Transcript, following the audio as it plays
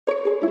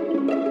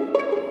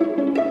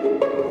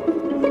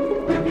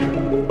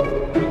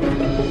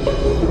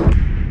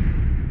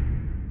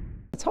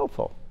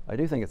helpful. I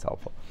do think it's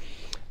helpful.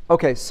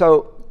 Okay,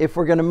 so if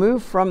we're going to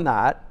move from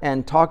that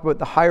and talk about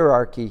the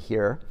hierarchy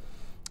here,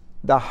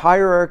 the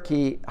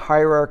hierarchy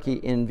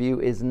in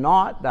view is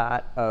not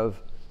that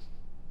of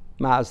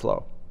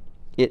Maslow.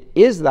 It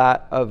is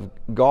that of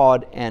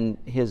God and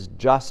his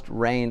just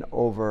reign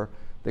over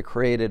the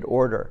created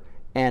order.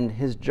 And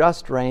his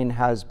just reign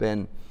has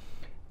been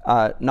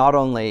not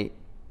only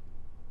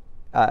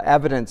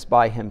evidenced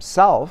by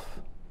himself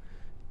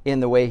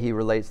in the way he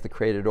relates to the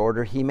created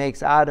order, he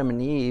makes Adam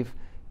and Eve,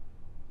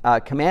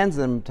 commands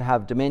them to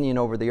have dominion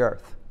over the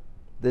earth.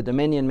 The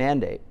dominion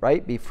mandate,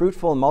 right? Be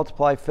fruitful and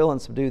multiply, fill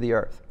and subdue the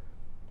earth.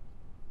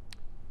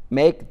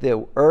 Make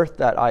the earth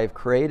that I have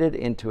created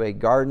into a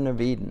Garden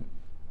of Eden.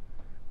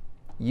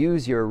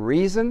 Use your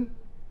reason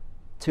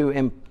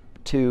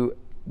to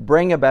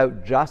bring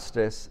about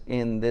justice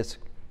in this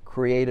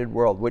created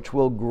world, which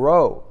will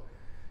grow.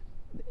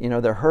 You know,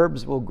 the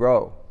herbs will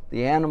grow.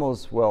 The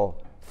animals will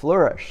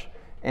flourish.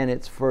 And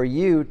it's for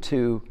you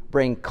to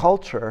bring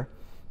culture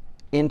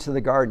into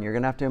the garden. You're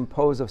going to have to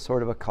impose a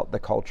sort of the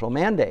cultural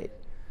mandate,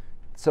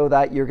 so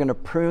that you're going to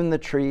prune the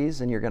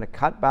trees and you're going to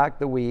cut back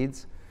the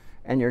weeds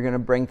and you're going to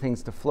bring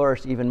things to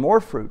flourish even more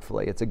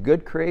fruitfully. It's a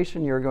good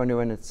creation. You're going to,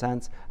 in a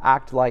sense,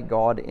 act like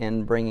God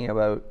in bringing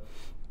about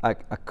a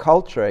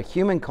culture, a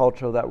human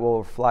culture that will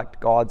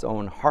reflect God's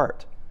own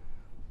heart.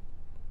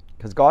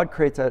 Because God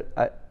creates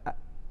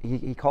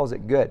he calls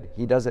it good.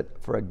 He does it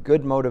for a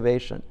good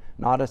motivation,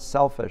 not a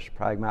selfish,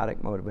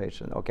 pragmatic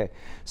motivation. Okay,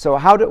 so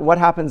what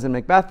happens in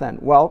Macbeth then?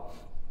 Well,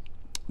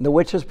 the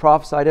witches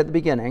prophesied at the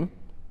beginning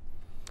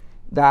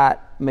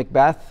that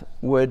Macbeth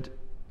would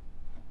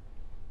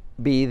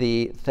be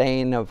the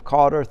Thane of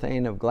Cawdor,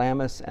 Thane of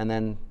Glamis, and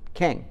then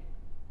king.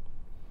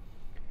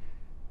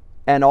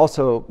 And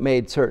also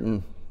made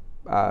certain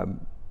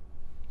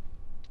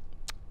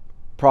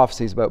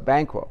prophecies about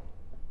Banquo.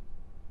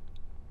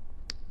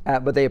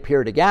 But they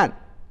appeared again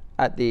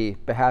at the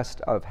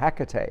behest of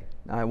Hecate.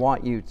 Now, I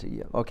want you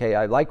to, okay,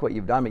 I like what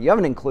you've done, but you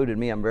haven't included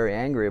me. I'm very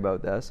angry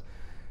about this.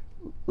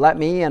 Let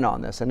me in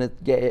on this. And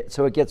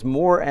so it gets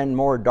more and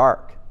more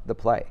dark, the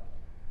play.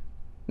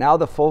 Now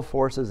the full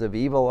forces of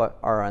evil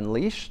are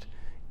unleashed,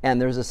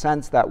 and there's a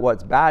sense that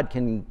what's bad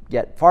can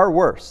get far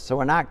worse.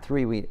 So in Act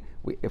 3,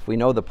 if we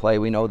know the play,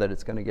 we know that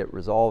it's going to get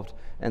resolved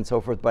and so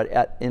forth.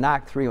 But in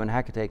Act 3, when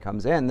Hecate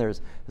comes in,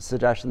 there's a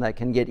suggestion that it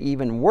can get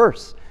even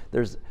worse.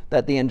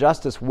 That the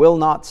injustice will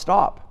not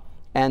stop.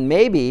 And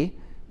maybe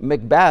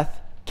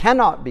Macbeth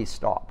cannot be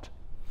stopped.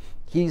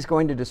 He's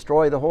going to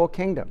destroy the whole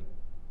kingdom.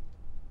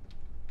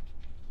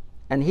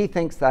 And he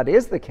thinks that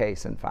is the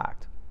case, in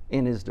fact,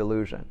 in his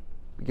delusion.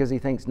 Because he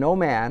thinks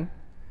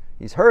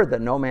he's heard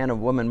that no man of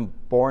woman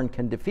born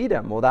can defeat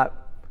him. Well,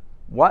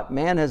 what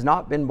man has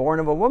not been born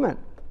of a woman?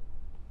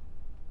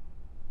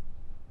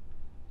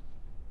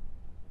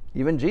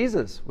 Even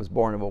Jesus was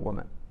born of a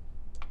woman.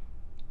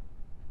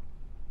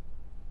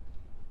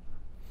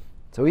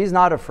 So he's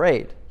not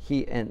afraid.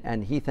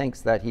 And he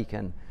thinks that he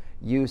can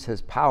use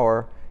his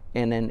power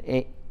in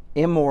an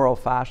immoral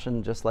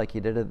fashion, just like he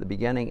did at the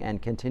beginning,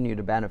 and continue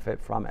to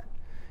benefit from it.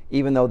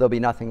 Even though there'll be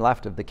nothing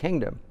left of the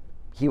kingdom.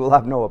 He will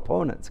have no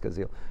opponents because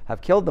he'll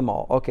have killed them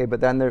all. Okay, but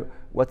then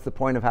what's the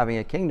point of having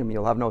a kingdom?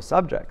 You'll have no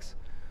subjects.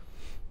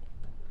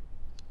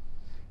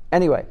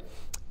 Anyway,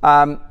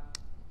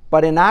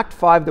 but in Act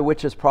 5, the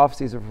witches'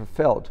 prophecies are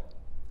fulfilled.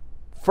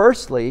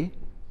 Firstly,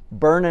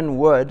 Birnin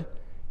Wood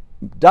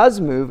does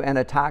move and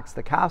attacks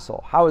the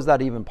castle. How is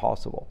that even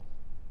possible?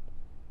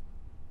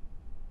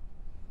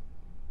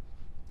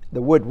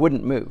 The wood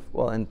wouldn't move.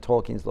 Well, in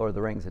Tolkien's Lord of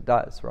the Rings, it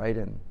does, right?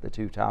 In the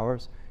Two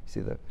Towers, you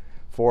see the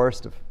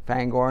forest of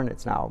Fangorn,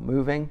 it's now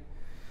moving.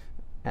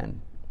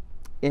 And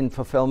in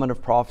fulfillment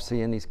of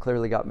prophecy, and he's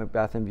clearly got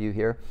Macbeth in view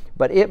here.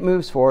 But it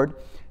moves forward.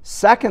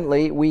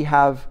 Secondly, we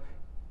have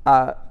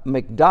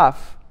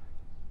Macduff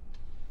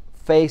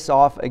face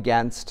off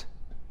against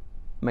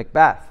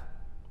Macbeth.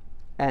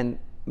 And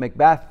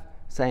Macbeth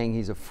saying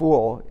he's a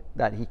fool,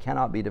 that he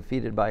cannot be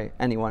defeated by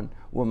anyone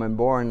woman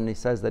born, and he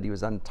says that he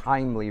was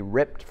untimely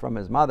ripped from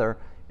his mother,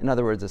 in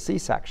other words, a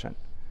C-section.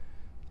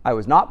 I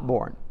was not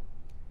born.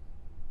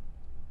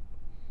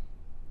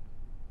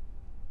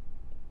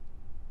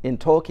 In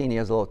Tolkien, he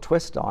has a little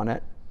twist on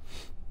it,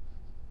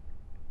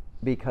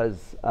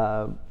 because,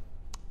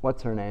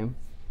 what's her name?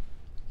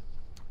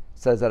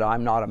 Says that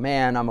I'm not a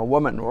man, I'm a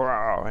woman,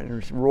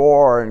 and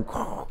roar, and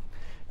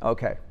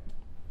okay.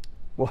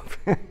 Well,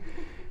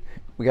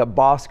 we got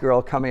Boss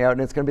Girl coming out, and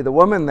it's going to be the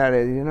woman that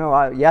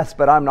is, yes,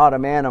 but I'm not a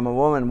man, I'm a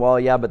woman. Well,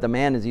 yeah, but the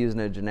man is used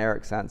in a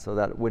generic sense, so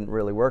that wouldn't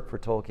really work for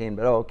Tolkien,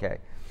 but okay.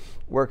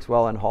 Works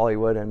well in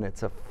Hollywood, and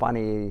it's a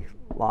funny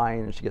line,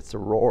 and she gets to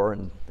roar,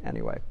 and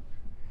anyway.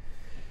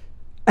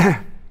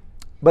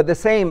 But the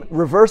same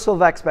reversal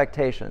of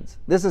expectations.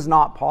 This is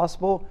not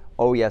possible.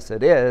 Oh, yes,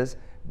 it is,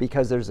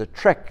 because there's a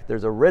trick,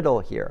 there's a riddle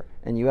here,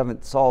 and you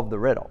haven't solved the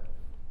riddle.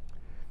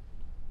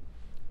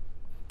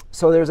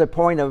 So there's a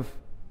point of,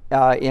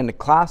 in a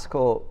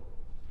classical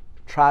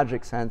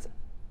tragic sense,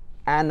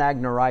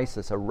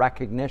 anagnorisis, a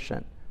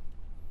recognition.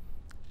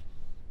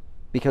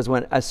 Because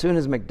as soon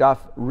as Macduff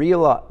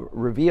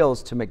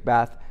reveals to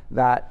Macbeth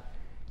that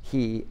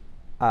he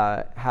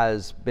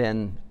has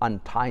been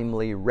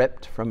untimely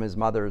ripped from his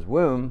mother's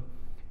womb,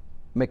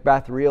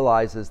 Macbeth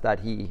realizes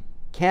that he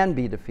can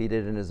be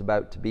defeated and is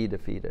about to be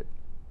defeated.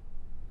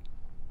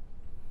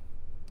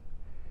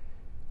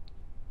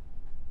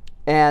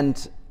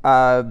 And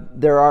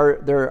there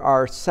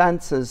are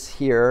senses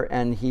here,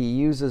 and he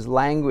uses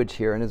language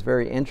here, and it's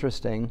very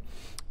interesting,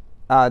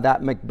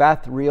 that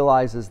Macbeth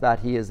realizes that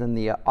he is in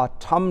the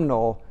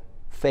autumnal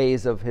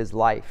phase of his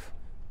life.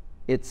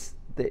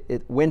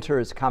 Winter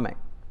is coming.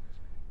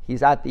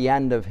 He's at the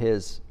end of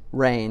his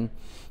reign,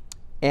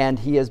 and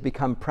he has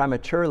become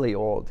prematurely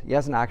old. He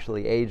hasn't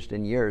actually aged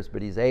in years,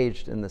 but he's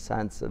aged in the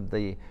sense of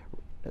the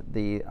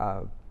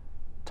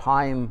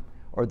time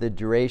or the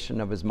duration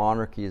of his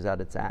monarchy is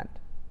at its end.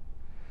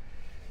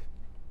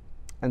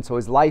 And so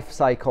his life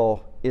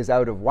cycle is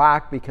out of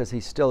whack because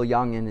he's still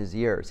young in his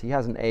years. He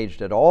hasn't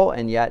aged at all,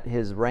 and yet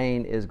his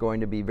reign is going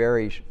to be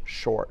very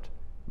short,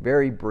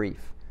 very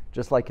brief,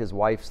 just like his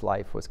wife's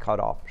life was cut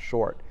off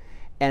short.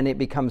 And it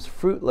becomes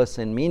fruitless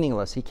and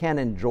meaningless. He can't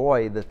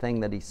enjoy the thing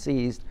that he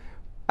seized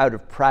out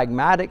of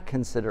pragmatic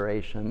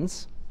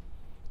considerations,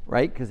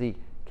 right? Because he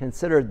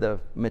considered the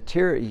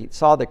material, he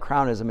saw the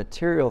crown as a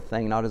material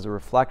thing, not as a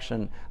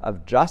reflection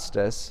of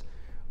justice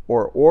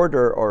or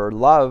order or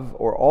love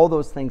or all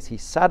those things he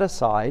set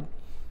aside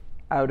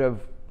out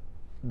of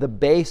the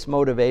base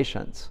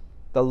motivations,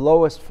 the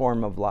lowest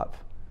form of love.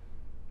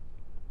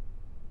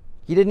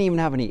 He didn't even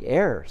have any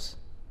heirs.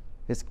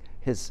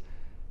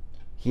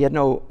 He had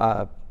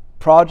no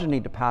progeny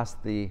to pass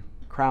the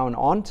crown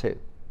on to.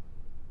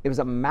 It was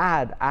a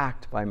mad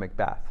act by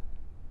Macbeth,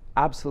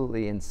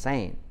 absolutely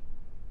insane.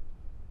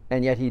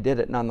 And yet he did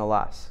it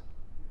nonetheless.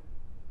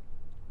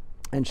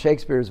 And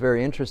Shakespeare is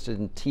very interested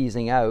in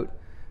teasing out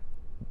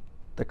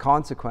the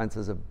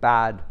consequences of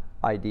bad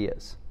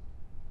ideas.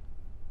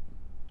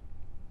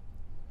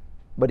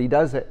 But he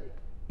does it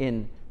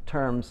in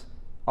terms,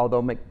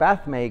 although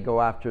Macbeth may go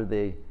after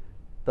the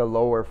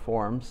lower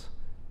forms,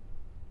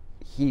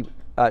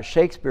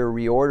 Shakespeare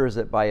reorders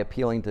it by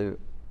appealing to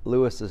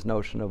Lewis's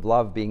notion of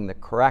love being the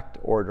correct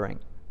ordering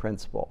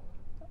principle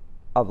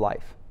of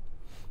life.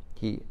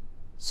 He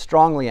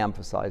strongly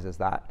emphasizes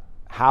that.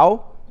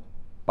 How?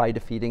 By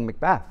defeating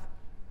Macbeth.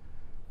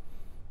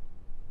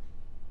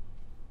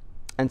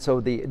 And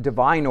so the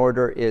divine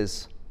order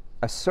is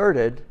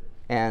asserted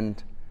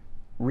and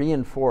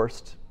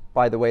reinforced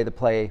by the way the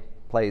play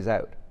plays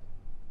out.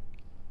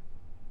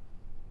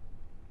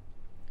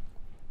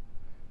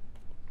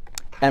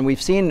 And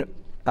we've seen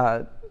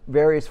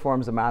various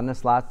forms of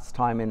madness. Last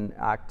time in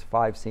Act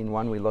 5, Scene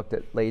 1, we looked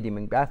at Lady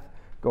Macbeth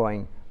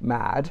going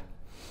mad.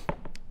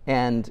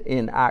 And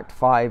in Act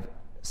 5,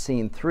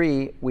 Scene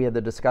 3, we had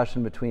the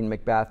discussion between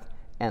Macbeth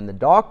and the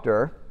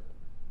doctor,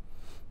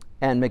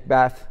 and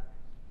Macbeth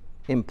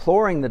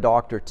imploring the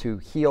doctor to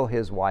heal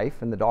his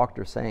wife, and the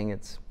doctor saying,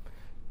 it's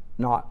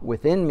not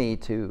within me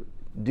to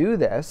do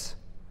this.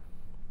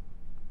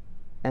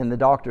 And the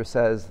doctor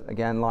says,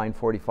 again, line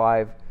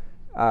 45,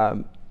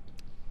 the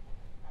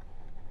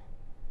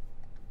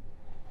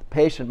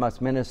patient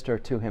must minister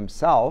to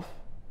himself.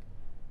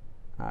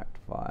 Act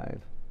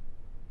 5.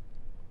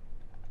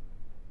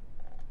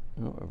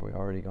 Oh, have we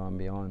already gone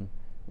beyond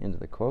into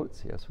the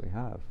quotes? Yes, we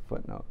have.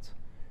 Footnotes.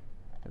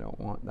 I don't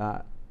want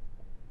that.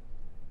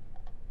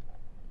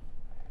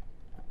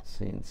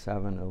 Scene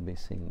 7, it'll be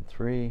Scene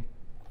 3.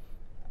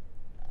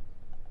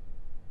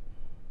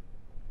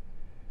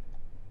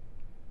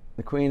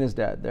 The queen is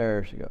dead.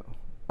 There she goes.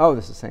 Oh,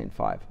 this is Scene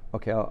 5.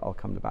 Okay, I'll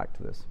come back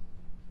to this.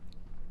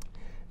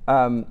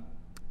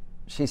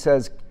 She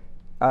says,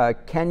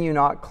 can you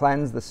not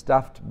cleanse the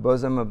stuffed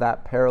bosom of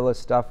that perilous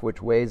stuff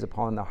which weighs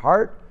upon the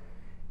heart?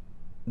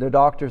 The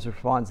doctor's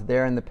response,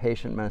 therein the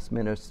patient must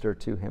minister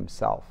to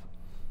himself.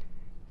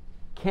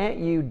 Can't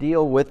you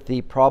deal with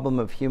the problem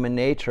of human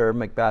nature,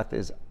 Macbeth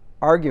is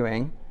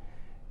arguing,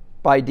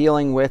 by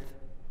dealing with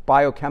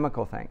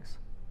biochemical things?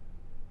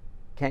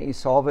 Can't you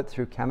solve it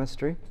through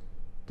chemistry?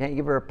 Can't you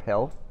give her a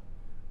pill?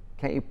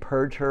 Can't you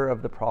purge her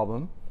of the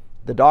problem?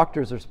 The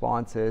doctor's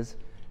response is,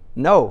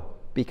 no,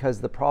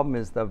 because the problem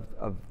is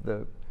of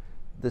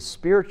the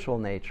spiritual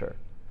nature.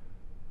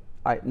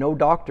 No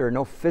doctor,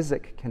 no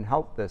physic can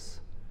help this.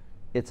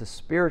 It's a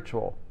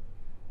spiritual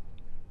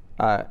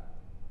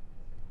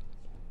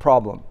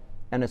problem,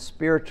 and a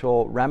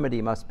spiritual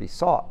remedy must be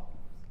sought.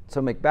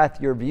 So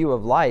Macbeth, your view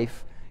of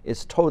life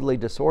is totally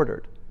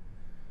disordered.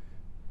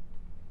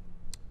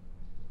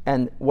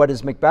 And what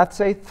does Macbeth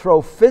say?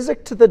 Throw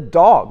physic to the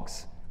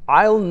dogs.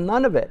 I'll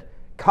none of it.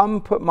 Come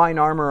put mine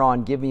armor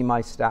on, give me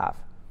my staff.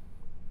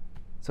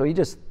 So he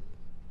just,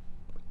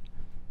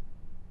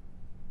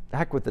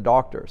 heck with the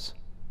doctors.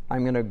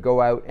 I'm going to go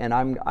out and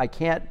I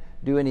can't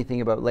do anything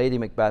about Lady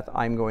Macbeth.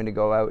 I'm going to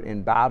go out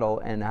in battle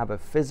and have a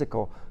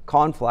physical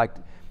conflict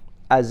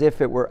as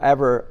if it were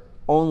ever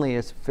only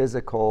a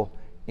physical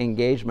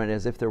engagement,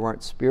 as if there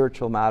weren't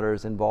spiritual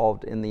matters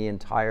involved in the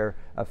entire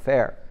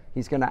affair.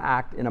 He's going to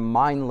act in a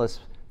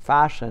mindless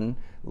fashion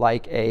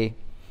like a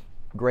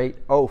great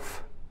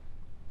oaf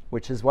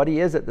which is what he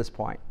is at this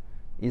point.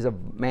 He's a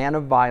man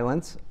of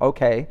violence.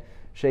 Okay,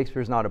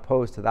 Shakespeare's not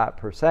opposed to that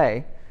per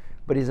se,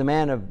 but he's a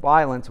man of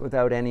violence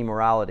without any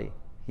morality.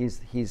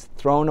 He's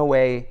thrown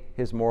away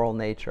his moral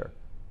nature,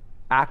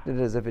 acted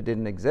as if it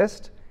didn't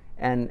exist,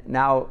 and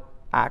now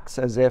acts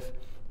as if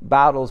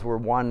battles were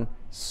won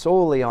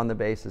solely on the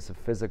basis of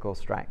physical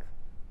strength.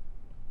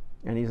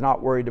 And he's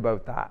not worried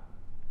about that.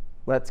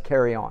 Let's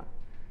carry on.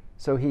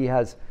 So he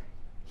has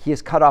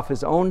cut off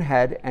his own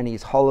head and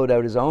he's hollowed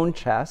out his own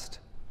chest,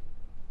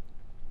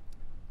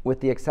 with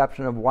the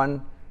exception of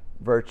one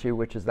virtue,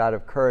 which is that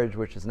of courage,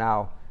 which is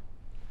now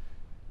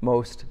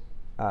most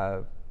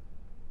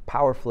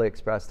powerfully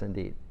expressed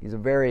indeed. He's a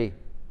very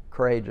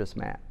courageous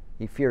man.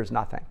 He fears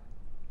nothing.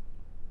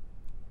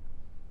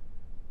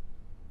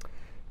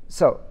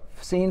 So,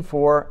 scene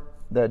 4,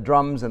 the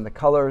drums and the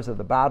colors of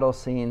the battle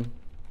scene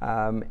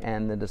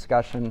and the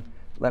discussion.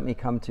 Let me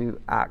come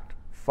to Act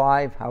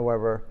 5,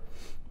 however,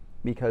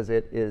 because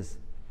it is,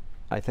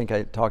 I think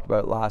I talked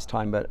about it last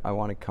time, but I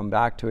want to come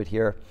back to it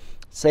here.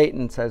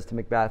 Satan says to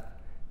Macbeth,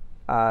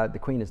 the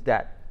queen is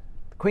dead.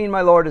 The queen,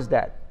 my lord, is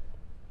dead.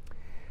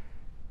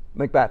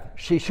 Macbeth,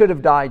 she should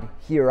have died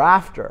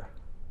hereafter.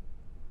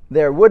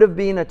 There would have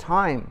been a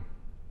time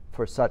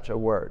for such a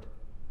word.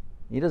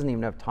 He doesn't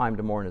even have time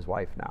to mourn his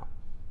wife now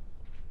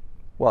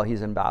while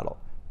he's in battle.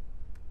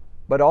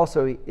 But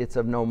also, it's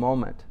of no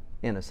moment,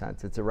 in a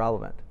sense. It's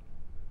irrelevant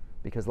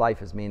because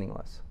life is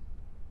meaningless.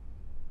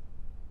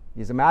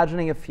 He's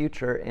imagining a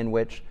future in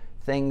which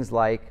things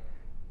like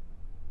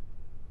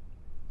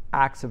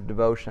acts of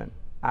devotion,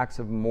 acts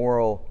of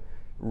moral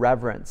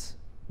reverence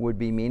would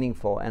be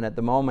meaningful. And at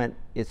the moment,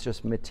 it's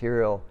just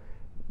material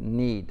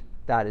need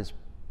that is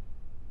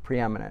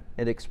preeminent.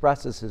 It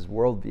expresses his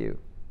worldview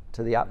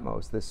to the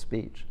utmost, this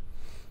speech.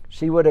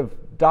 She should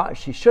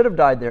have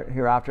died there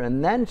hereafter,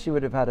 and then she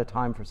would have had a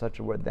time for such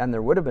a word. Then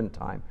there would have been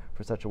time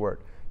for such a word.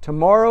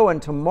 Tomorrow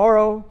and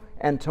tomorrow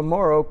and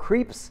tomorrow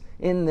creeps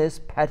in this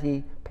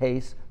petty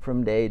pace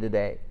from day to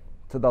day,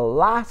 to the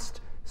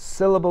last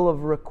syllable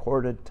of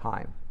recorded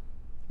time.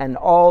 And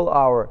all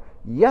our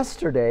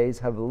yesterdays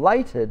have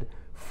lighted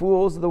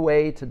fools the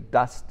way to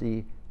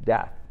dusty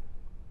death.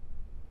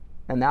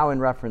 And now in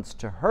reference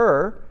to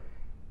her,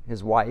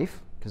 his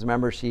wife, because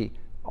remember she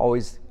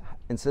always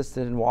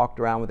insisted and walked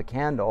around with a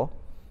candle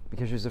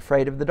because she was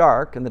afraid of the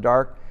dark, and the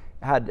dark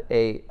had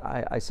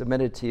I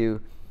submitted to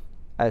you,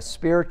 a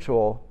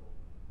spiritual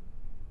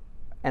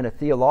and a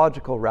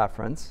theological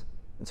reference,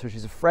 and so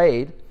she's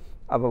afraid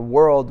of a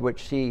world which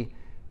she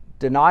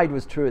denied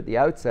was true at the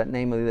outset,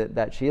 namely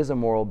that she is a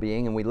moral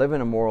being and we live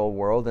in a moral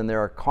world and there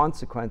are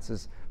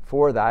consequences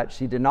for that.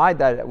 She denied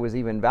that it was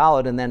even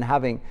valid, and then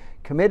having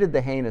committed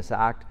the heinous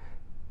act,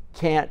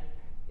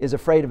 is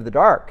afraid of the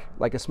dark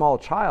like a small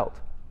child.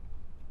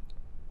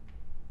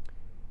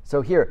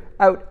 So here,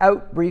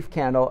 out, brief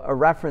candle, a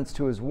reference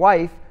to his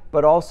wife,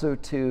 but also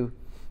to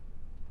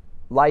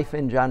life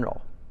in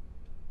general.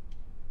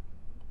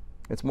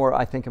 It's more,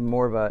 I think,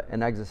 more of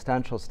an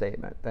existential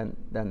statement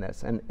than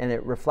this. And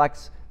it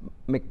reflects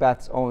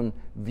Macbeth's own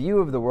view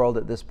of the world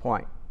at this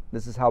point.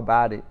 This is how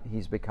bad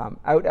he's become.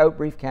 Out,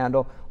 brief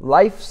candle.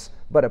 Life's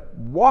but a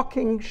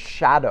walking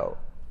shadow,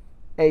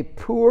 a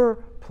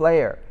poor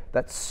player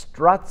that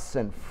struts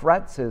and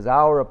frets his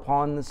hour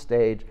upon the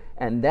stage,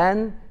 and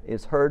then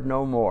is heard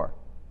no more.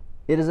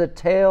 It is a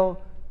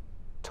tale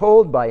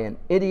told by an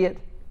idiot,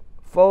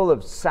 full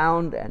of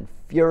sound and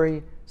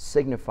fury,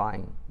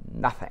 signifying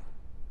nothing.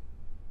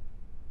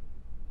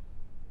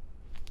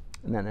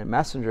 And then a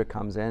messenger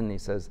comes in and he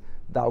says,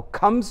 "Thou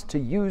comes to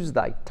use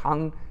thy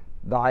tongue,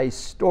 thy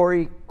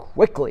story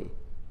quickly."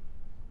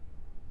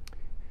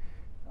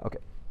 Okay.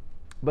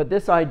 But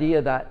this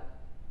idea that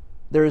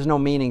there is no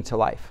meaning to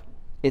life.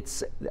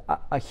 It's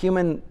a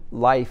human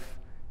life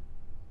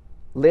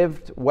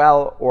lived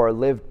well or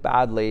lived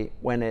badly,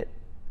 when it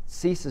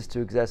ceases to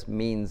exist,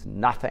 means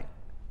nothing.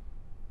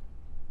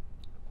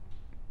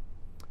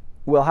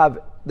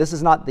 This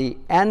is not the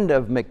end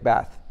of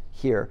Macbeth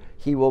here.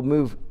 He will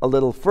move a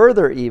little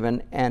further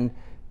even and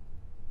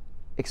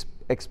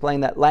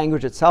explain that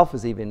language itself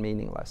is even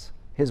meaningless.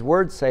 His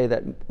words say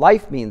that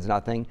life means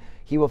nothing.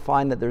 He will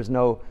find that there's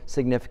no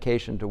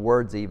signification to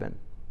words even.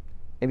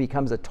 It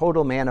becomes a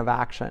total man of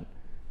action,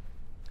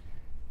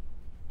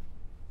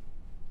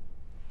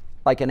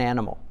 like an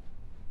animal.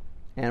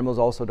 Animals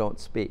also don't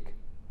speak.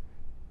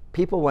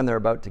 People, when they're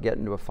about to get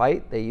into a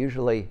fight, they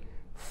usually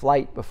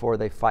flight before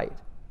they fight.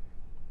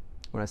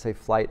 When I say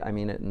flight, I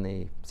mean it in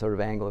the sort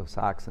of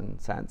Anglo-Saxon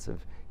sense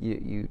of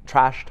you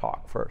trash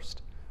talk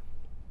first.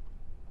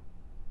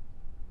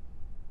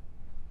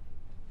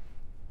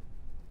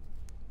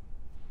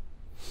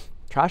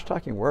 Trash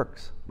talking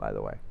works, by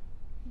the way.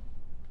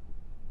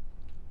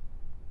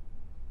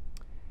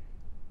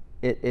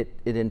 It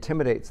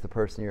intimidates the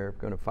person you're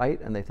going to fight,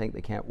 and they think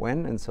they can't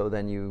win, and so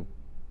then you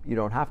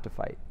don't have to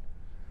fight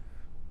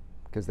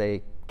because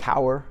they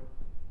cower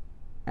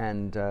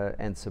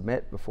and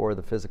submit before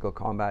the physical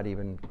combat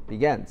even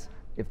begins.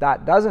 If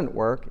that doesn't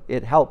work,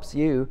 it helps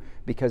you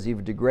because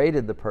you've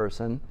degraded the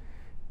person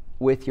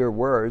with your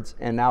words,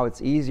 and now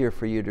it's easier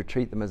for you to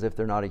treat them as if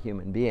they're not a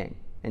human being,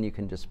 and you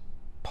can just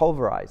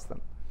pulverize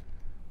them.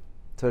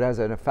 So it has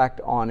an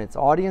effect on its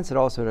audience. It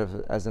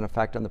also has an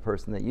effect on the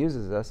person that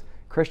uses this.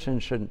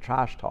 Christians shouldn't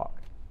trash talk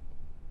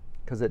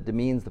because it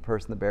demeans the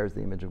person that bears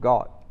the image of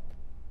God.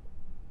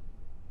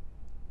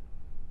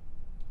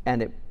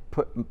 And it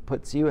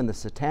puts you in the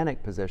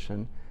satanic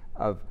position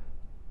of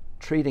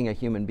treating a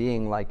human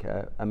being like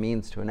a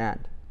means to an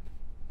end.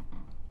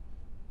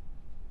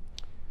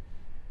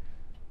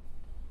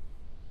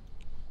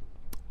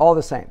 All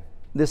the same,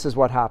 this is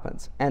what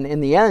happens. And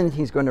in the end,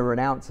 he's going to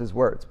renounce his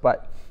words.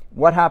 But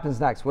what happens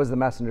next? What does the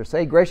messenger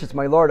say? Gracious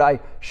my Lord, I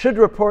should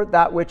report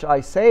that which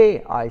I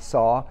say I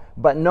saw,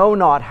 but know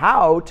not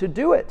how to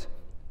do it.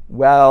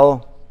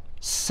 Well,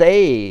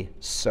 say,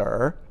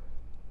 sir,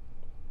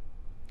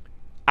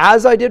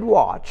 as I did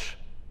watch,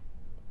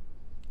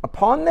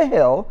 upon the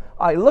hill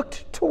I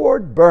looked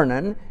toward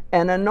Burnon,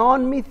 and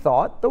anon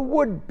methought the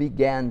wood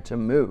began to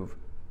move.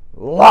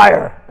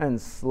 Liar and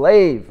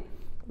slave!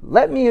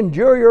 Let me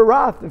endure your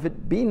wrath, if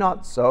it be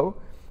not so.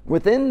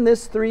 Within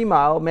this 3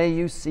 mile may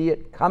you see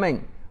it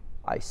coming.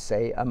 I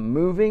say a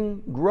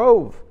moving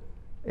grove.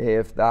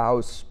 If thou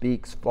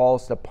speaks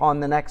false, upon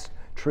the next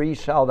tree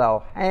shalt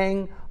thou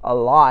hang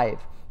alive,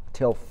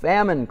 till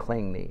famine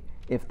cling thee.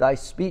 If thy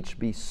speech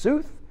be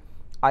sooth,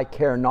 I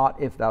care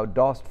not if thou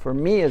dost for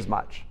me as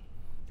much.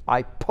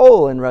 I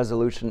pull in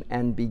resolution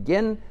and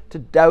begin to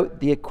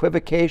doubt the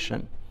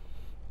equivocation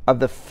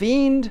of the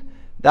fiend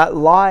that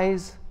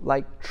lies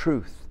like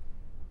truth.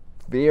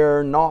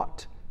 Fear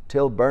not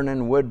till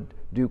Burnon wood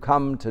do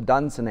come to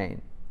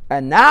Dunsinane.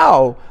 And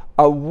now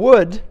a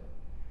wood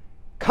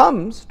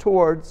comes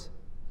towards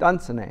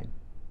Dunsinane.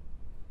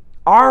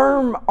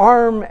 Arm,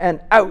 arm,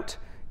 and out.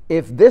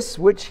 If this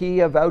which he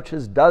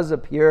avouches does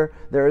appear,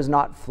 there is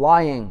not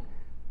flying.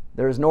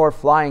 There is nor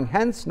flying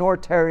hence, nor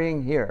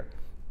tarrying here.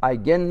 I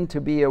begin to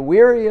be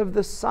aweary of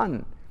the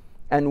sun,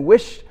 and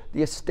wish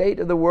the estate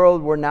of the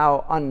world were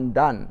now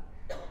undone.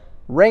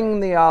 Ring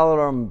the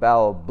alarm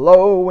bell,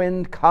 blow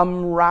wind,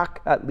 come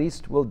rack, at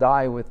least we'll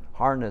die with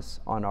harness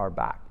on our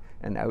back.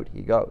 And out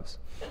he goes.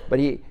 But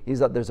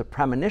there's a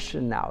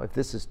premonition now. If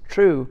this is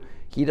true,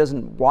 he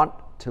doesn't want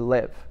to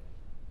live.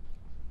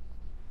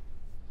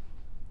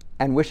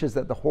 And wishes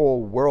that the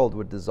whole world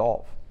would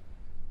dissolve.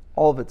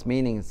 All of its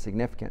meaning and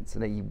significance.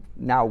 And he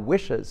now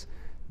wishes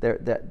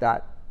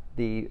that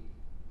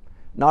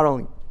not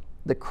only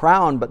the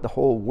crown, but the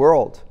whole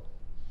world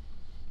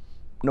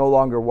no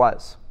longer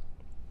was.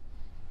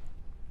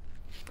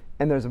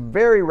 And there's a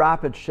very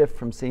rapid shift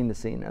from scene to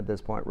scene at this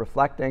point,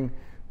 reflecting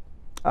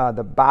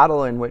the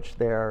battle in which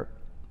they're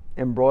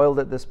embroiled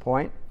at this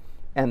point,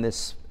 and the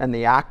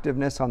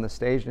activeness on the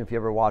stage. And if you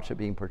ever watch it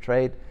being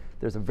portrayed,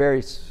 there's a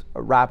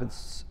rapid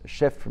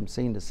shift from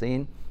scene to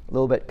scene. A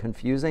little bit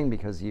confusing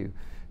because you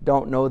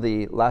don't know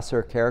the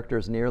lesser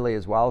characters nearly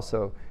as well.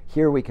 So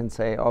here we can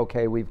say,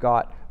 okay, we've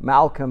got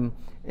Malcolm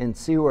and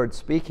Seward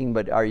speaking,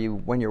 but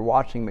when you're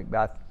watching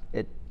Macbeth,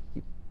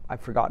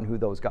 I've forgotten who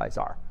those guys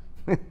are.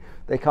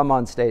 They come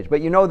on stage,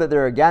 but you know that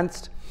they're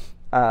against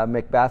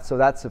Macbeth, so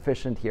that's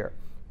sufficient here.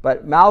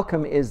 But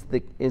Malcolm is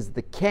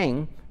the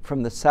king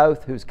from the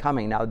south who's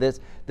coming. Now this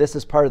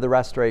is part of the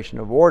restoration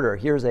of order.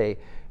 Here's a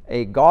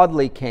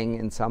godly king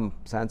in some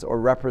sense, or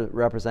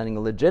representing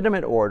a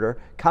legitimate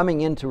order,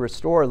 coming in to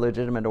restore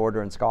legitimate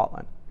order in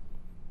Scotland.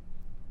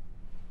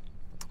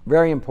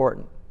 Very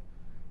important.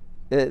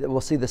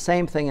 We'll see the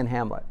same thing in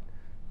Hamlet.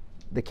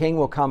 The king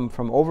will come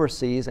from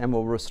overseas and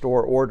will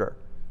restore order.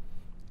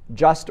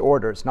 Just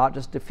orders, not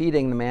just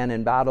defeating the man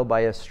in battle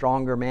by a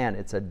stronger man.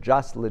 It's a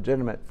just,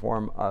 legitimate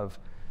form of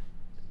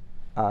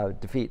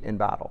defeat in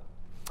battle.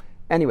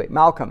 Anyway,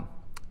 Malcolm.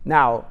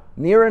 Now,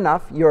 near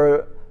enough,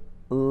 your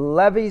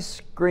levee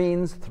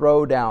screens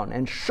throw down,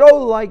 and show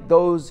like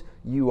those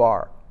you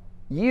are.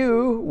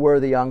 You,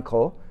 worthy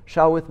uncle,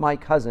 shall with my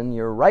cousin,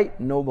 your right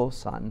noble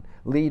son,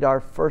 lead our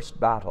first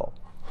battle.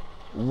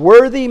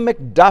 Worthy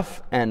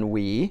Macduff and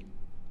we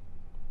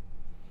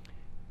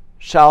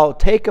shall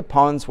take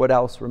upon's what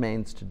else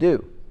remains to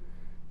do,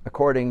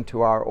 according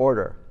to our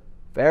order.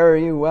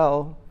 Very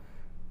well.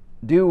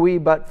 Do we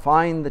but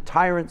find the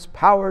tyrant's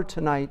power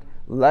tonight,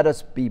 let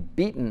us be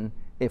beaten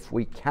if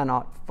we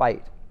cannot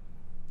fight.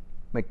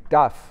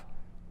 Macduff,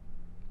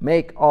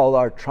 make all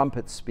our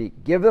trumpets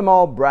speak. Give them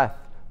all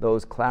breath,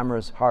 those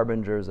clamorous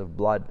harbingers of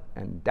blood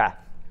and death.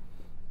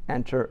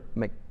 Enter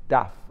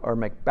Macduff, or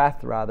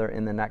Macbeth rather,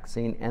 in the next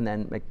scene, and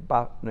then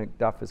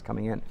Macduff is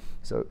coming in.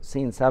 So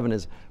scene 7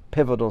 is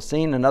pivotal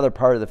scene, another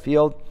part of the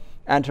field.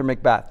 Enter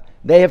Macbeth.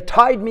 They have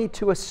tied me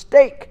to a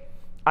stake.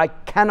 I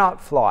cannot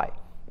fly,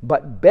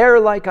 but bear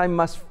like I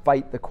must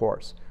fight the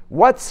course.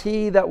 What's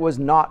he that was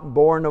not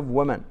born of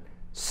woman?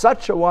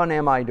 Such a one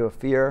am I to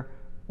fear,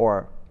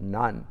 or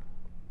none.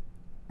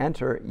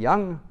 Enter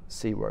young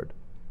Seward.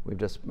 We've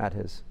just met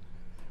his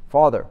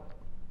father.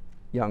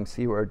 Young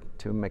Seward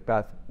to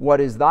Macbeth.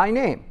 What is thy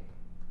name?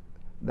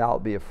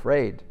 Thou'lt be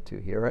afraid to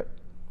hear it.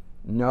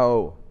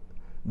 No,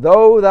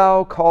 though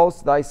thou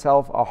call'st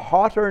thyself a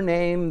hotter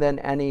name than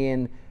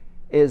any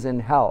is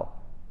in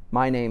hell,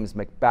 My name's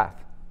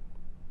Macbeth.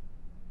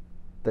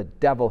 The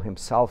devil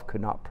himself could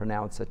not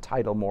pronounce a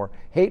title more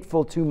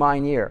hateful to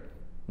mine ear.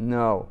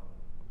 No,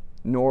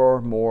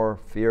 nor more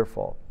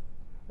fearful.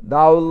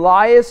 Thou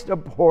liest,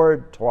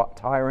 abhorred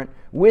tyrant.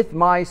 With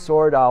my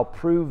sword I'll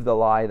prove the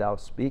lie thou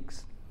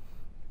speaks.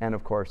 And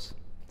of course,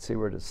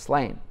 Seward is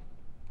slain.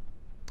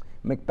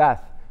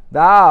 Macbeth,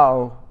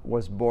 thou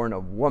was born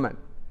of woman,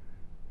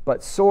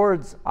 but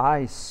swords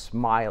I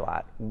smile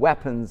at,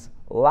 weapons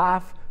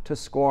laugh to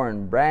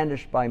scorn,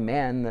 brandished by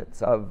man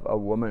that's of a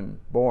woman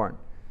born.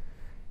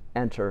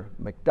 Enter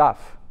Macduff.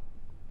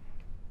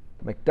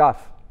 Macduff,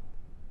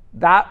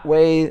 that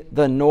way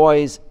the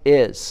noise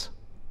is.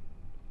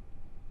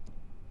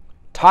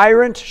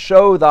 Tyrant,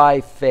 show thy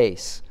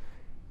face.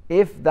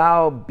 If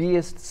thou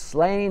beest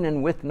slain,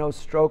 and with no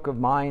stroke of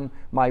mine,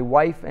 my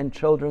wife and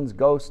children's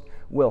ghost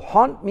will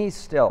haunt me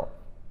still.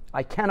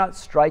 I cannot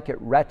strike at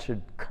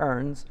wretched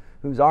kerns,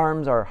 whose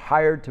arms are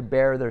hired to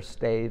bear their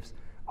staves.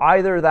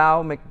 Either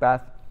thou,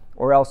 Macbeth,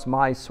 or else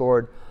my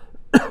sword,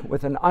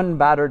 with an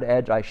unbattered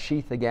edge I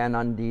sheath again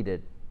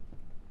undeeded.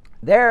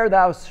 There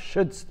thou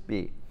shouldst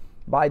be,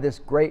 by this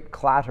great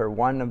clatter,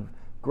 one of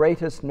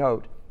greatest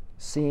note,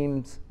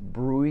 seems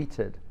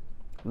bruited.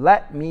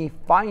 Let me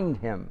find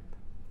him,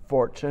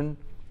 fortune,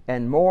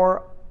 and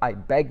more I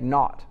beg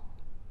not.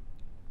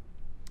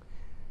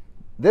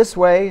 This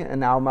way, and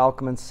now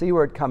Malcolm and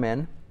Seward come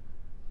in.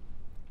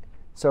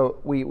 So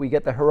we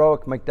get the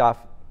heroic Macduff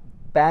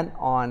bent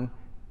on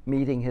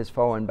meeting his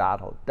foe in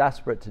battle,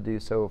 desperate to do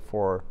so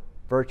for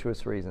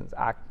virtuous reasons.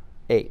 Act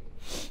 8,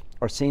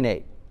 or Scene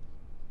 8.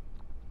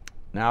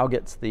 Now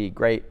gets the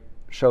great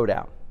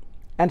showdown.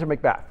 Enter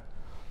Macbeth.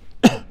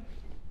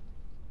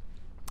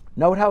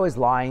 Note how his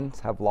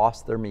lines have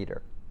lost their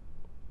meter.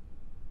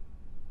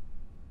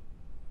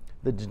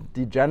 The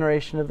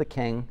degeneration of the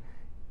king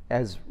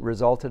has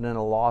resulted in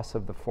a loss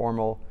of the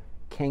formal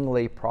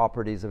kingly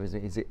properties of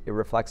his. It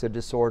reflects a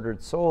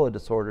disordered soul, a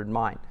disordered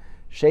mind.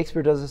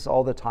 Shakespeare does this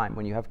all the time.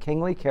 When you have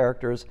kingly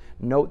characters,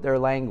 note their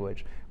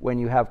language. When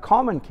you have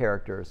common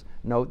characters,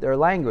 note their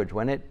language.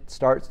 When it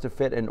starts to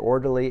fit and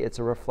orderly, it's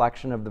a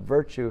reflection of the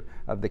virtue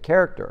of the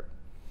character,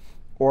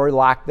 or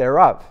lack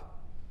thereof.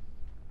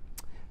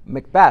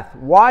 Macbeth,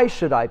 why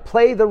should I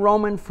play the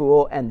Roman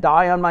fool and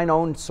die on mine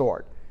own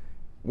sword?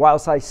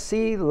 Whilst I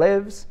see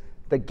lives,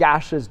 the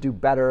gashes do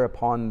better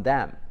upon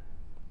them.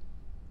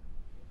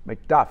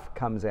 Macduff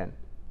comes in.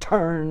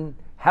 Turn,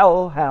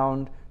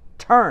 hellhound,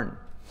 turn.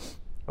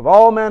 Of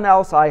all men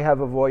else I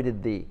have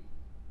avoided thee,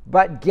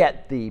 but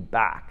get thee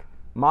back.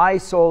 My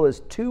soul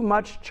is too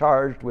much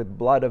charged with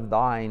blood of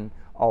thine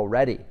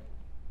already.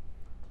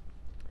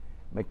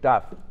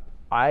 Macduff,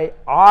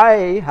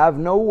 I have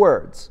no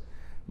words.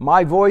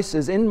 My voice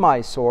is in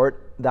my sword,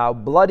 thou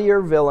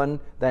bloodier villain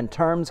than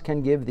terms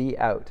can give thee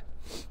out.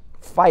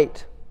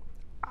 Fight,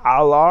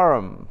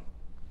 alarum.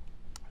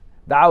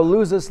 Thou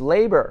losest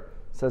labor,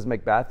 says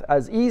Macbeth.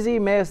 As easy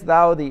mayest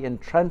thou the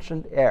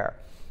entrenchant air,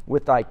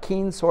 with thy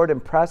keen sword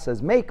impress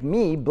as make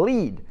me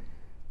bleed.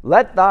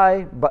 Let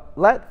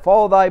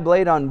fall thy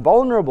blade on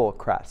vulnerable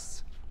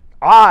crests.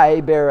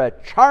 I bear a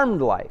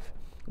charmed life,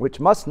 which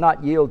must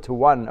not yield to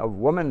one of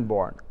woman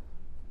born.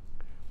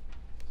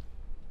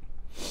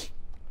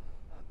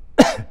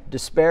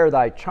 Despair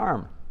thy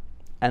charm,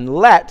 and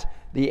let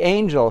the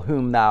angel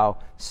whom thou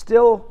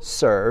still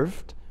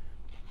served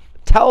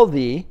tell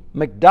thee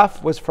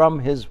Macduff was from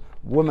his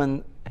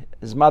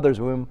mother's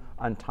womb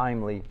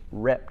untimely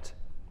ripped.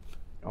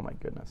 Oh my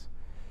goodness.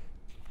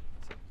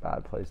 It's a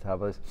bad place to have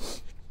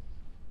this.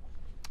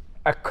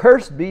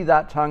 Accursed be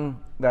that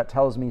tongue that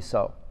tells me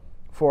so,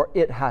 for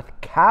it hath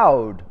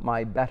cowed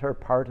my better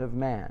part of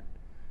man.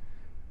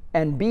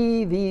 And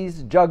be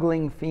these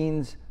juggling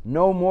fiends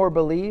no more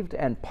believed,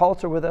 and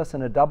palter with us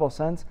in a double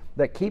sense,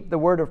 that keep the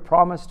word of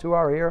promise to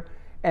our ear,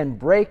 and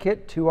break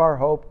it to our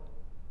hope,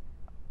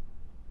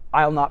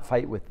 I'll not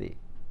fight with thee.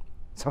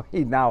 So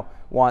he now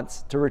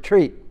wants to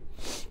retreat.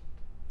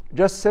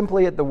 Just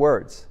simply at the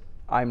words,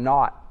 I'm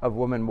not of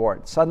woman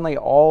born. Suddenly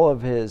all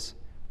of his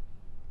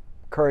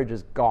courage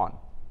is gone.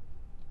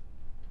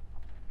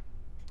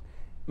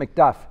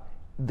 Macduff,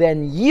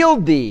 then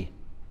yield thee,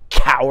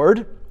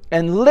 coward,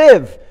 and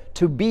live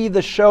to be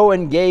the show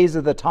and gaze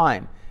of the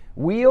time.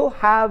 We'll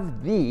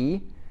have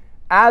thee,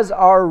 as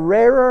our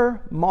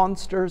rarer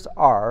monsters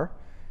are,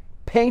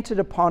 painted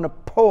upon a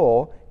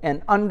pole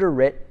and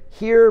underwrit,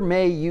 here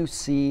may you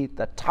see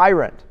the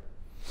tyrant.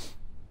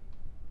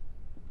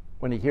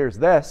 When he hears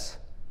this,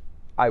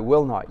 I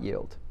will not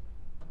yield.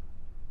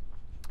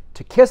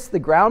 To kiss the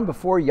ground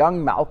before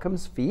young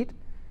Malcolm's feet?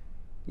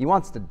 He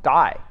wants to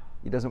die.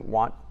 He doesn't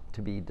want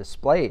to be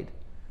displayed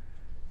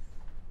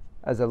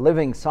as a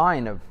living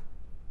sign of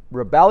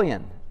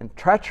rebellion and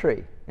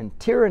treachery and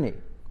tyranny.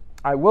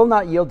 I will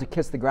not yield to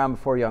kiss the ground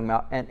before young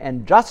Malcolm,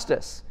 and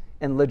justice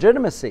and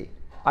legitimacy.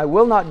 I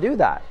will not do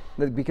that,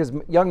 because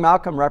young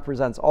Malcolm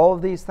represents all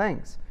of these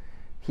things.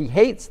 He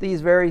hates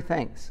these very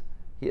things.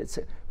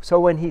 So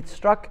when he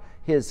struck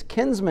his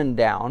kinsman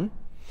down,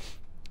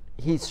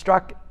 he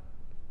struck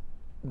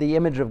the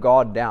image of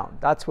God down.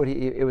 That's what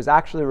it was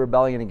actually a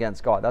rebellion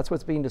against God. That's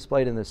what's being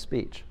displayed in this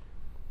speech.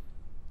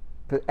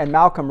 And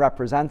Malcolm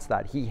represents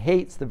that. He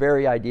hates the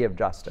very idea of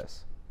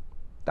justice.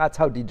 That's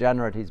how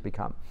degenerate he's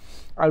become.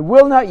 I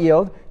will not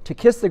yield to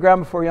kiss the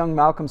ground before young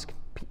Malcolm's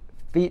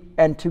feet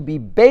and to be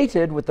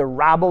baited with the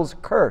rabble's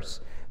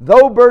curse.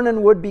 Though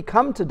Vernon would be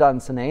come to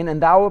Dunsinane,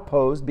 and thou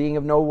opposed, being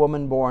of no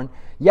woman born,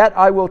 yet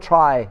I will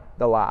try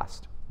the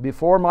last.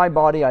 Before my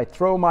body I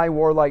throw my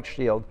warlike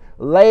shield,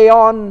 lay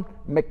on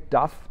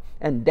Macduff,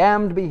 and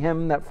damned be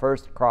him that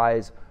first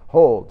cries,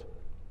 hold,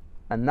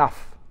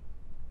 enough.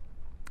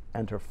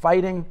 Enter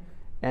fighting,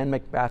 and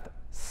Macbeth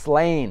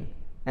slain,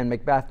 and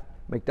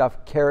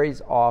Macduff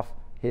carries off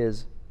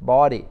his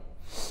body.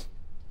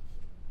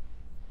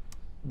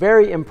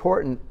 Very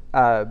important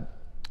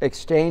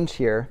exchange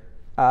here.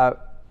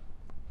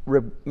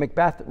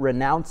 Macbeth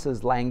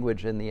renounces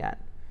language in the end.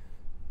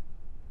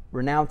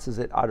 Renounces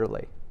it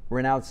utterly.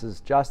 Renounces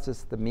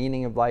justice, the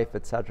meaning of life,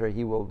 etc.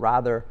 He will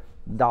rather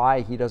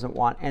die. He doesn't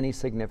want any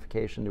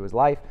signification to his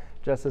life,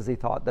 just as he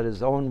thought that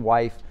his own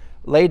wife,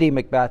 Lady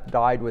Macbeth,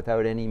 died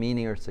without any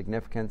meaning or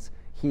significance.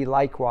 He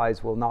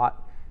likewise will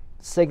not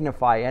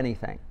signify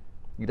anything.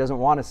 He doesn't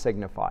want to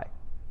signify.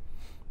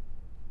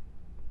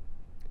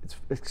 It's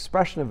an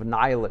expression of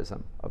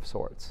nihilism of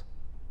sorts.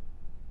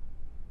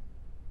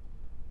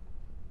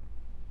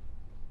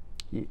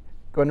 He's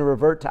going to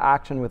revert to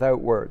action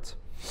without words.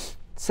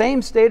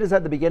 Same state as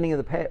at the beginning of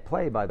the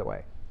play, by the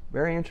way.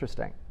 Very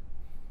interesting.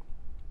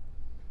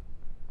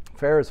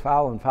 Fair is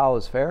foul and foul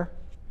is fair.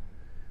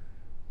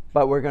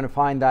 But we're going to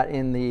find that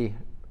in the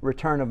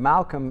return of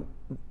Malcolm,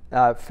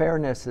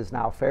 fairness is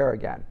now fair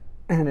again,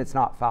 and it's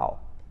not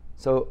foul.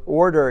 So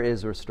order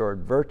is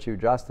restored, virtue,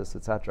 justice,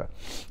 etc.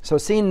 So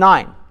scene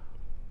 9.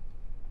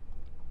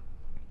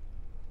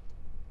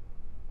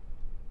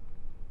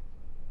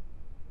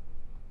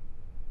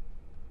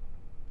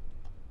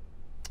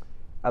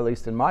 At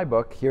least in my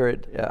book, here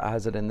it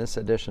has it in this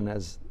edition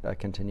as a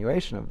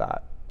continuation of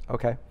that.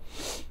 Okay.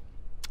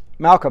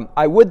 Malcolm,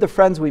 I would the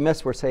friends we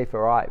missed were safe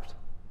arrived.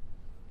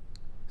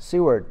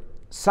 Seward,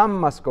 some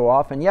must go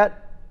off, and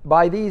yet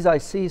by these I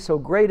see so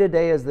great a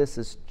day as this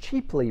is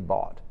cheaply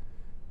bought.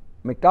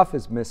 Macduff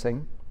is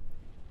missing,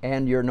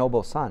 and your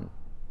noble son.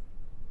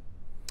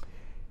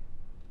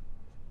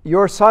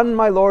 Your son,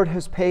 my lord,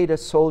 has paid a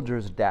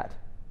soldier's debt.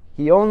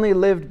 He only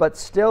lived, but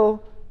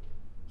still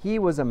he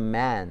was a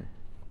man,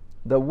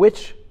 the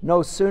which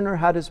no sooner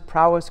had his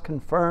prowess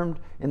confirmed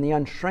in the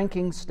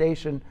unshrinking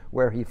station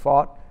where he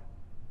fought,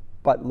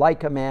 but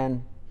like a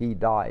man he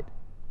died.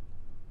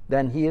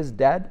 Then he is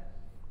dead?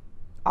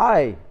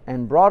 Aye,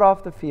 and brought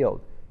off the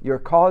field. Your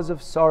cause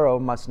of sorrow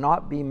must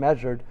not be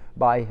measured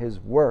by his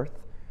worth,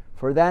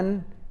 for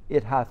then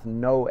it hath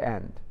no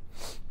end.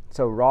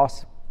 So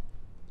Ross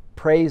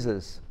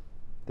praises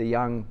the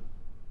young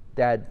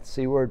dead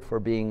Seward for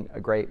being a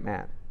great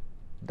man,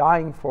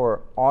 dying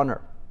for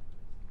honor.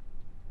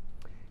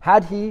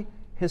 Had he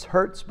his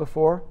hurts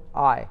before?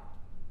 Aye,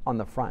 on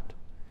the front.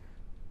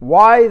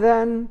 Why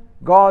then,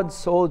 God's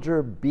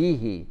soldier be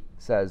he,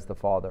 says the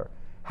father.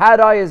 Had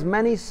I as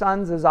many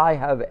sons as I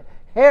have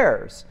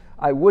hairs,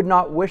 I would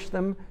not wish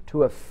them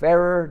to a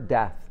fairer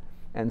death.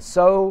 And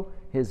so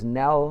his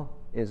knell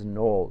is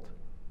knolled.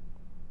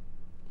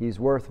 He's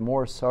worth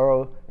more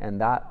sorrow,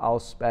 and that I'll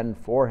spend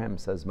for him,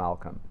 says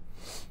Malcolm.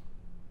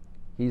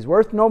 He's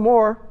worth no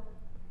more.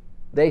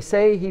 They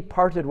say he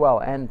parted well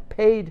and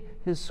paid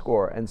his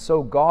score, and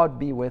so God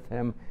be with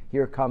him.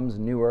 Here comes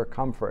newer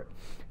comfort.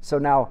 So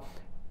now,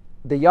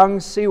 the young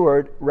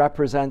Seward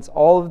represents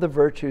all of the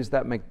virtues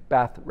that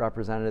Macbeth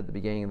represented at the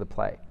beginning of the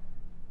play,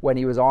 when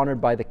he was honored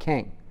by the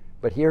king.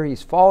 But here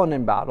he's fallen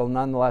in battle,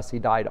 nonetheless he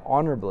died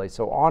honorably.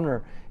 So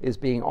honor is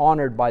being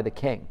honored by the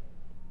king.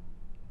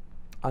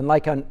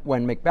 Unlike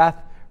when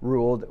Macbeth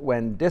ruled,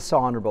 when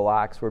dishonorable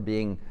acts were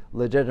being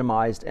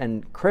legitimized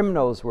and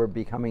criminals were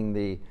becoming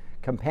the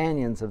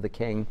companions of the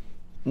king,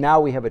 now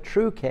we have a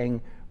true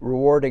king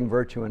rewarding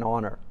virtue and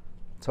honor.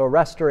 So a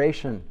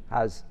restoration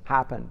has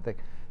happened.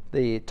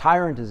 The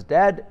tyrant is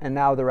dead, and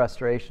now the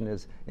restoration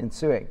is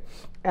ensuing.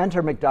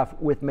 Enter Macduff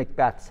with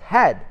Macbeth's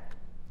head.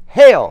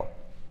 Hail,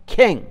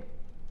 king!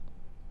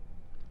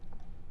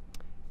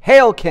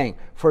 Hail, king,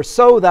 for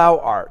so thou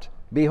art.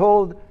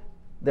 Behold,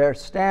 there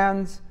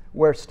stands,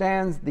 where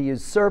stands the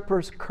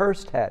usurper's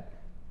cursed head.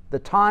 The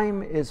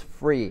time is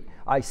free.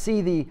 I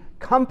see thee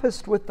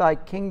compassed with thy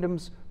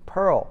kingdom's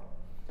pearl,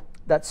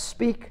 that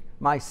speak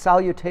my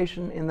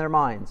salutation in their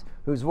minds,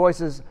 whose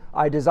voices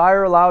I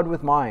desire aloud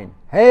with mine.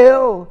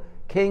 Hail,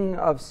 King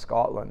of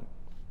Scotland!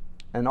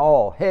 And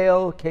all,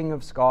 hail, King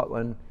of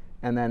Scotland,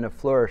 and then a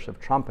flourish of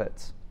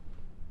trumpets.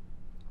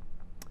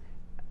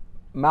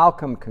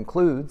 Malcolm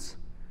concludes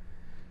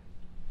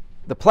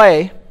the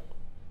play,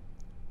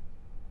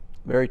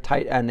 very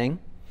tight ending.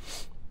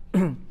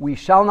 We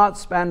shall not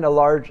spend a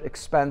large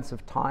expense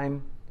of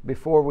time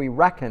before we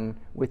reckon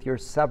with your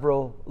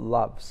several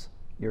loves,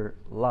 your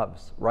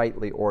loves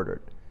rightly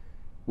ordered.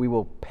 We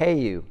will pay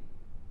you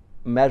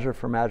measure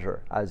for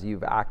measure as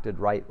you've acted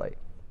rightly.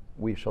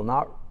 We shall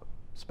not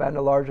spend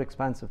a large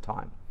expense of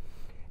time,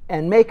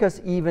 and make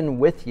us even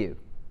with you.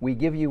 We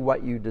give you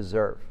what you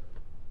deserve.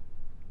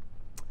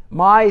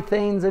 My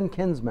thanes and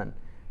kinsmen,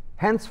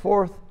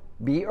 henceforth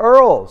be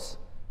earls,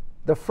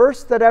 the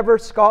first that ever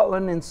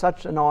Scotland in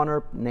such an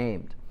honour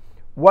named.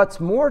 What's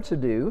more to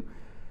do,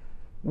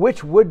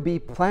 which would be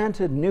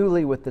planted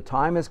newly with the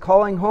time, is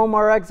calling home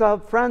our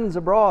exiled friends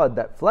abroad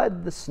that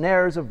fled the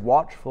snares of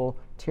watchful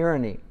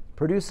tyranny,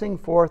 producing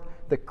forth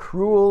the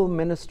cruel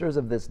ministers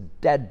of this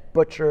dead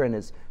butcher and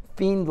his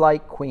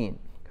fiend-like queen,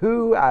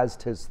 who, as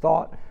 'tis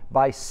thought,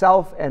 by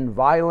self and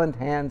violent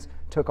hands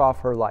took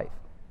off her life.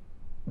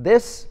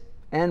 This,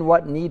 and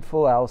what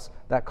needful else,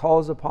 that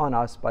calls upon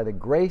us by the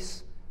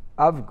grace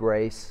of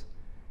grace,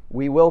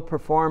 we will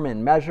perform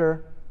in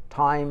measure,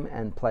 time,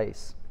 and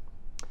place.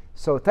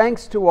 So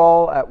thanks to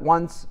all at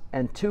once,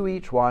 and to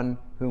each one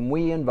whom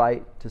we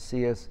invite to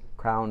see us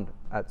crowned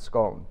at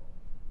Scone.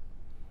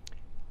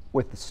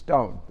 With the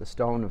stone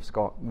of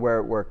Scone,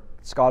 where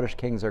Scottish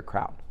kings are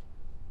crowned.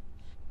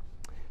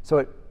 So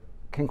it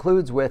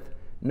concludes with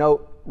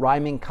note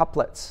rhyming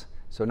couplets.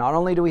 So not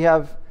only do we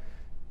have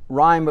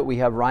rhyme, but we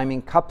have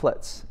rhyming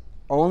couplets.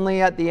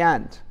 Only at the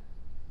end.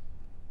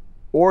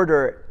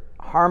 Order,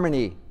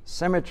 harmony,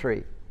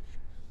 symmetry,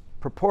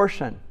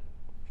 proportion,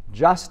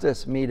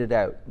 justice meted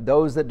out.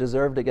 Those that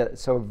deserve to get it.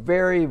 So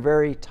very,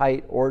 very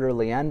tight,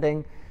 orderly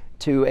ending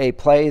to a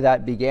play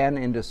that began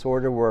in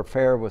disorder where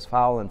fair was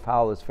foul and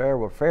foul is fair,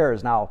 where fair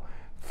is now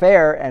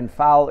fair and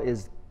foul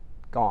is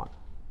gone.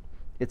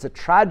 It's a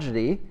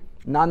tragedy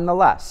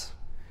nonetheless,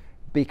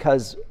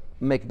 because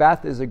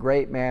Macbeth is a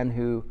great man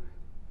who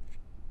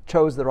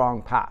chose the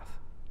wrong path.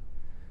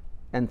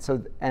 And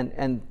so,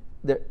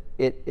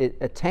 it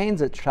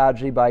attains its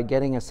tragedy by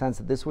getting a sense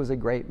that this was a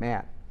great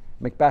man.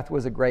 Macbeth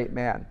was a great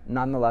man,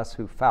 nonetheless,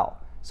 who fell.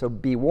 So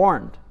be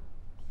warned,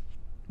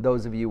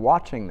 those of you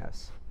watching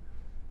this,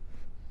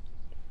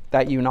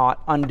 that you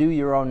not undo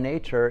your own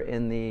nature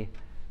in the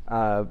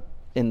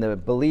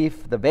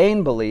belief, the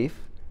vain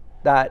belief,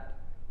 that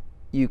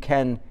you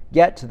can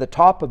get to the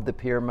top of the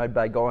pyramid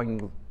by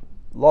going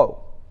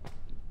low.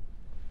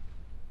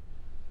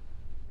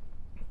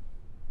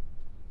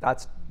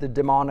 That's the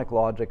demonic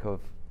logic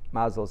of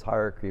Maslow's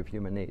hierarchy of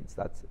human needs.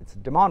 It's a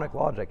demonic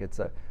logic. It's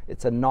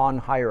a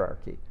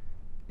non-hierarchy.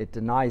 It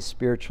denies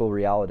spiritual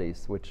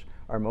realities, which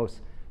are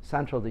most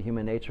central to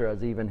human nature,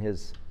 as even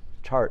his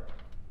chart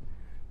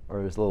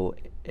or his little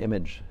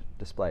image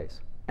displays.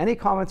 Any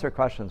comments or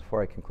questions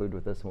before I conclude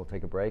with this, and we'll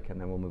take a break, and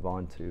then we'll move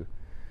on to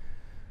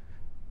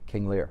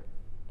King Lear.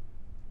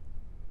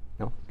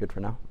 No? Good for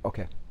now?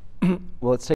 Okay. Well, let's take